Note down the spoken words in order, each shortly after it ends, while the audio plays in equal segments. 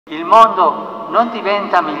Il mondo non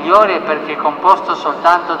diventa migliore perché composto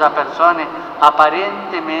soltanto da persone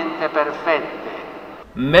apparentemente perfette.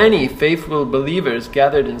 Many faithful believers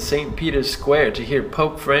gathered in St. Peter's Square to hear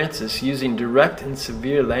Pope Francis using direct and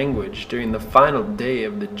severe language during the final day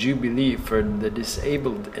of the Jubilee for the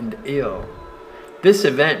disabled and ill. This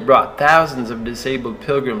event brought thousands of disabled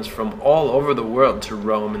pilgrims from all over the world to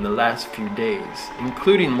Rome in the last few days,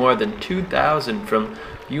 including more than 2,000 from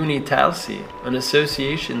Unitalsi, an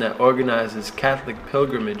association that organizes Catholic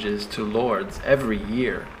pilgrimages to Lourdes every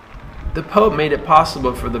year. The Pope made it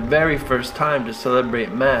possible for the very first time to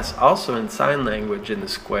celebrate Mass also in sign language in the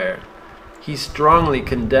square. He strongly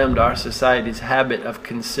condemned our society's habit of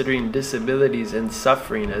considering disabilities and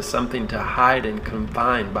suffering as something to hide and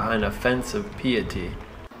confine behind a fence of piety.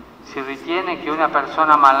 Si ritiene che una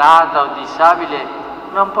persona malata o disabile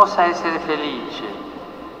non possa essere felice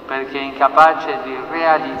perché è incapace di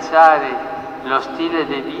realizzare lo stile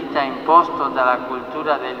di vita imposto dalla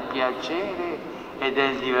cultura del piacere e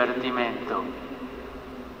del divertimento.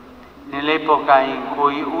 Nell'epoca in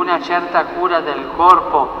cui una certa cura del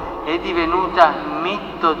corpo è divenuta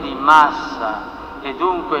mito di massa e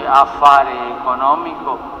dunque affare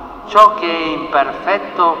economico, ciò che è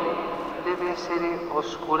imperfetto deve essere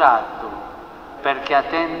oscurato perché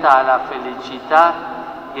attenta alla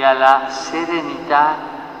felicità e alla serenità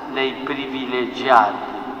dei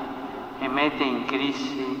privilegiati e mette in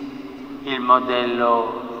crisi il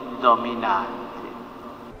modello dominante.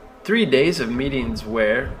 3 days of meetings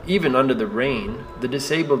where, even under the rain, the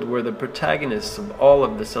disabled were the protagonists of all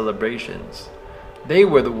of the celebrations. They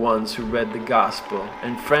were the ones who read the Gospel,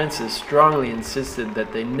 and Francis strongly insisted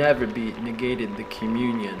that they never be negated the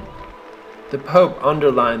communion. The Pope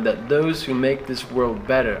underlined that those who make this world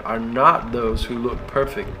better are not those who look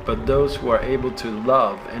perfect, but those who are able to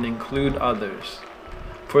love and include others.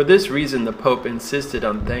 For this reason, the Pope insisted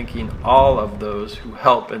on thanking all of those who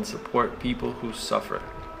help and support people who suffer.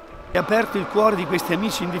 È aperto il cuore di questi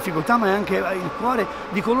amici in difficoltà, ma è anche il cuore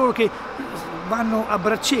di coloro che vanno a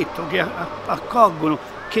braccetto, che accolgono,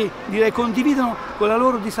 che direi condividono con la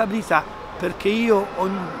loro disabilità, perché io ho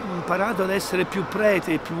imparato ad essere più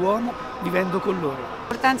prete e più uomo vivendo con loro.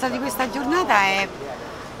 L'importanza di questa giornata è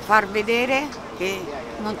far vedere che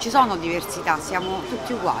non ci sono diversità, siamo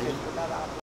tutti uguali.